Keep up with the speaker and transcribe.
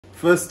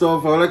First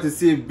off, I would like to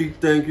say a big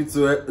thank you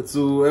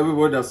to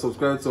everybody that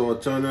subscribed to our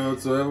channel,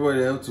 to everybody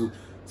that helped to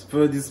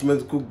spread this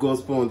medical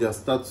gospel on their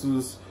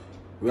status.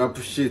 We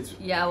appreciate.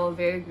 Yeah, we're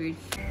very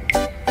grateful.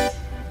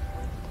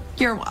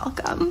 You're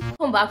welcome.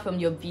 Come back from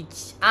your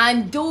beach,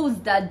 and those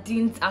that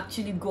didn't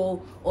actually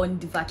go on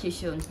the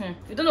vacation,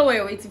 you don't know what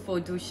you're waiting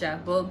for,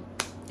 Dosha, but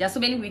there are so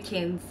many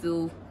weekends,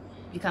 so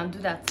you can do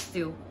that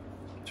still.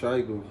 Try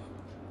go.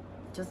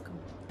 Just go.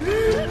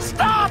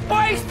 Stop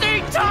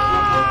wasting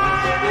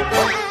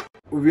time!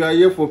 We are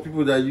here for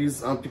people that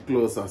use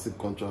Ampiclox as a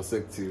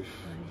contraceptive.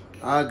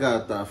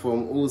 Agatha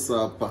from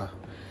Osapa.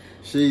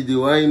 She the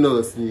wine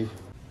us ni.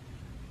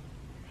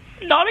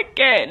 Not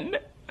again.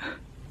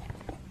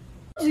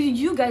 Do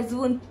you guys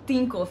even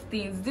think of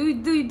things?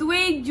 The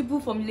way people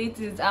formulate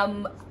it,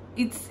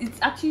 it's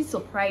actually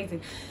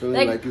surprising.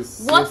 Like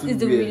what is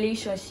the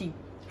relationship?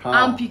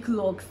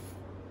 Ampiclox.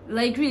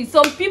 Like really,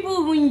 some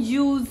people even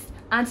use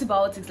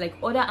antibiotics, like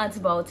other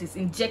antibiotics,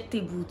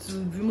 injectable to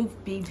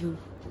remove baby.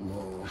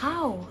 No.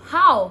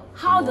 How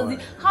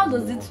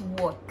does it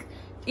work?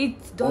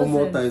 It doesn't.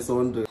 1 more times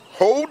 100.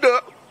 Hold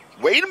up.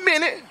 Wait a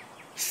minute.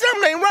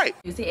 Something ain't right.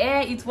 You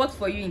say, it worked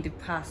for you in the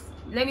past.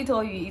 Let me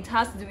tell you, it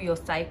has to do with your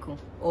cycle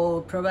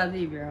or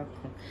probably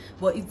miracle,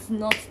 but it's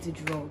not the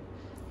drug.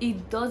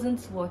 It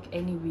doesn't work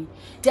anyway.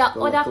 There are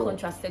other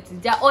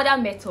contraceptives. There are other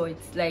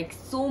methods, like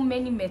so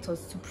many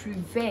methods to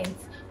prevent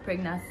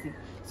pregnancy.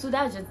 So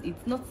that's just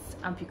it's not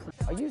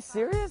Ampiclox. Are you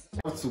serious?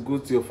 You have to go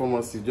to your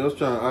pharmacy. Just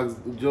try and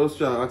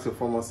ask your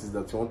pharmacist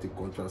that you want a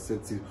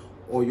contraceptive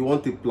or you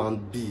want a plan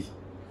B.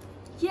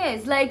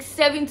 Yes, like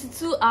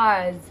 72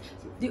 hours.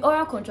 The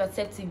oral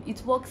contraceptive,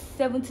 it works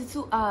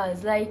 72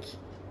 hours, like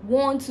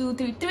 1, 2,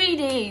 3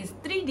 days,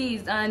 3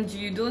 days, and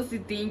you don't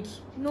think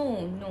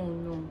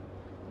no.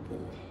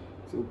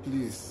 So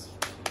please,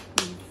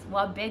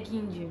 we're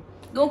begging you,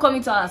 don't come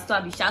into our store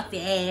and be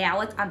shouting, I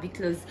want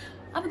Ampiclox.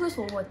 Ampiclox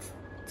for what?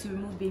 To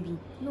remove baby?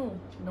 No,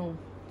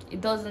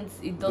 it doesn't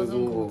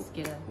go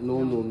together.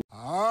 No.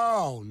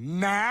 Oh,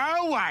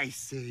 now I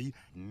see.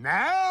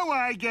 Now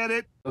I get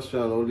it. Just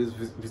try and always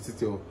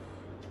visit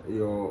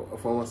your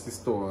pharmacy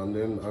store and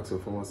then ask your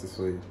pharmacist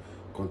for a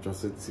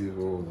contraceptive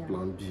or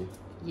plan B.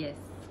 Yes,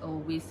 or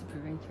ways to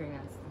prevent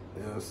pregnancy.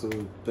 Yeah, so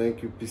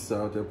thank you. Peace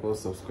out. Help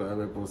us subscribe.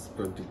 Help us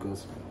spread the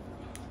gospel.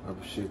 I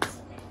appreciate it.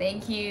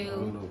 Thank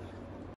you.